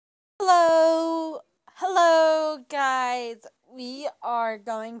guys, we are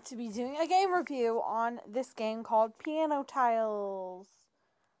going to be doing a game review on this game called Piano Tiles.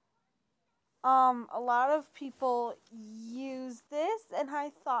 A lot of people use this, and I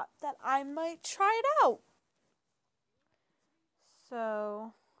thought that I might try it out.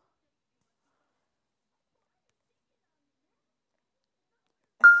 So,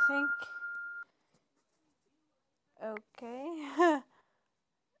 I think, okay,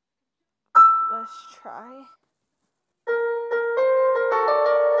 let's try.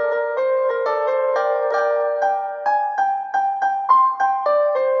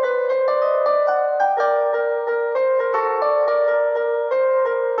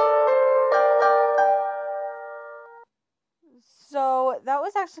 So, that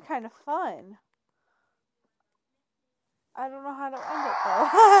was actually kind of fun. I don't know how to end it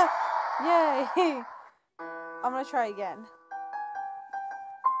though. Yay! I'm gonna try again.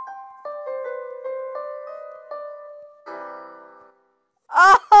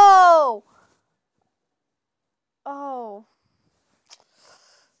 Oh! Oh.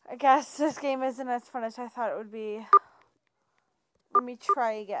 I guess this game isn't as fun as I thought it would be. Let me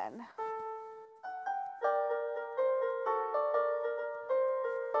try again.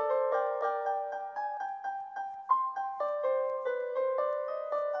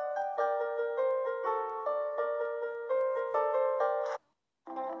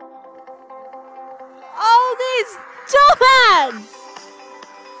 Oh, these donuts!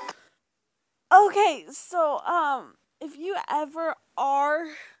 Okay, so, if you ever are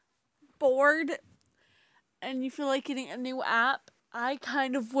bored and you feel like getting a new app, I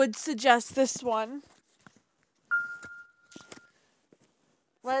kind of would suggest this one.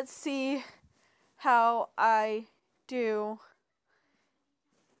 Let's see how I do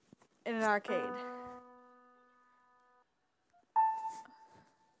in an arcade.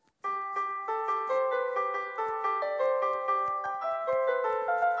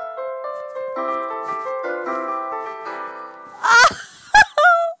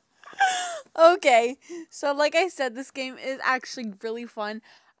 Okay, so like I said, this game is actually really fun.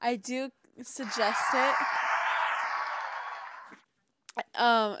 I do suggest it.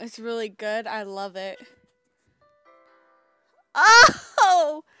 It's really good. I love it.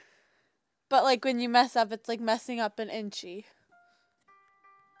 Oh! But like when you mess up, it's like messing up an inchy.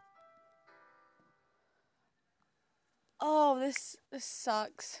 Oh, this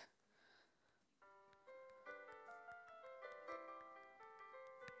sucks.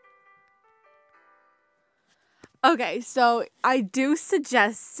 Okay, so I do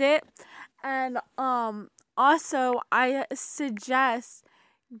suggest it, and also I suggest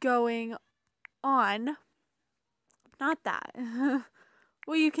going on, not that.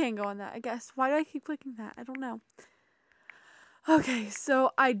 Well, you can go on that, I guess. Why do I keep clicking that? I don't know. Okay,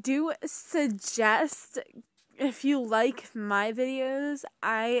 so I do suggest, if you like my videos,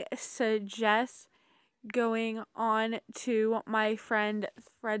 I suggest going on to my friend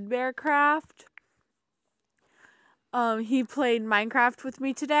Fredbearcraft. He played Minecraft with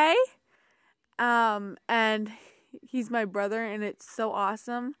me today. And he's my brother, and it's so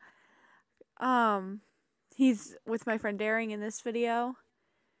awesome. He's with my friend Daring in this video.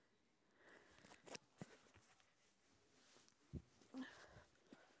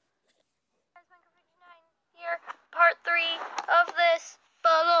 Here, part 3 of this.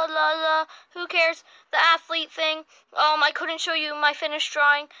 Blah, blah, blah, blah. Who cares? The athlete thing. I couldn't show you my finished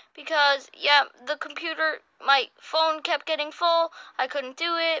drawing because, yeah, the computer, my phone kept getting full. I couldn't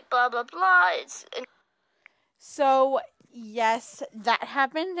do it. Blah, blah, blah. So, yes, that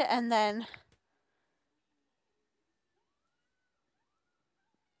happened, and then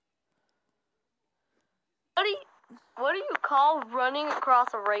What do you call running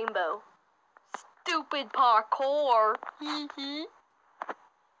across a rainbow? Stupid parkour.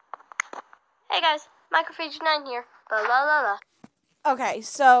 Hey guys, Microphage9 here. Blah, blah, blah, blah. Okay,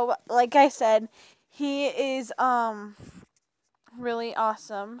 so like I said, he is really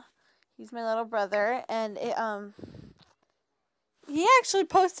awesome. He's my little brother, and he actually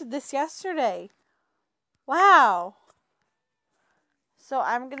posted this yesterday. Wow. So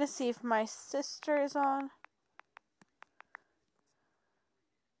I'm gonna see if my sister is on.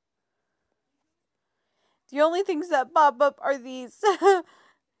 The only things that pop up are these.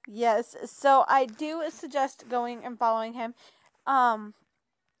 Yes, so I do suggest going and following him.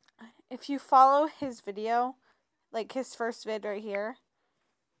 If you follow his video, like his first vid right here,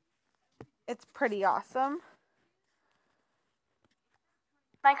 it's pretty awesome.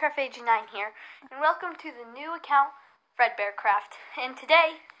 Minecraft89 here, and welcome to the new account, Fredbearcraft. And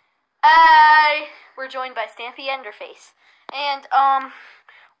today, we're joined by Stampy Enderface. And,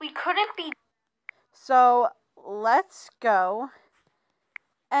 we couldn't be... So, let's go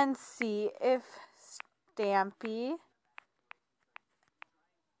and see if Stampy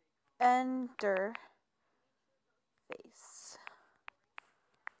Enderface.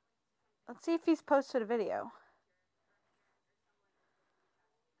 Let's see if he's posted a video.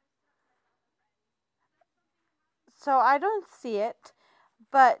 So I don't see it,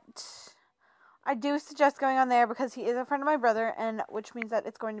 but I do suggest going on there because he is a friend of my brother, and which means that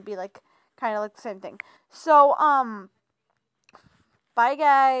it's going to be like kind of like the same thing. So bye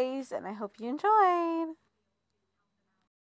guys, and I hope you enjoyed.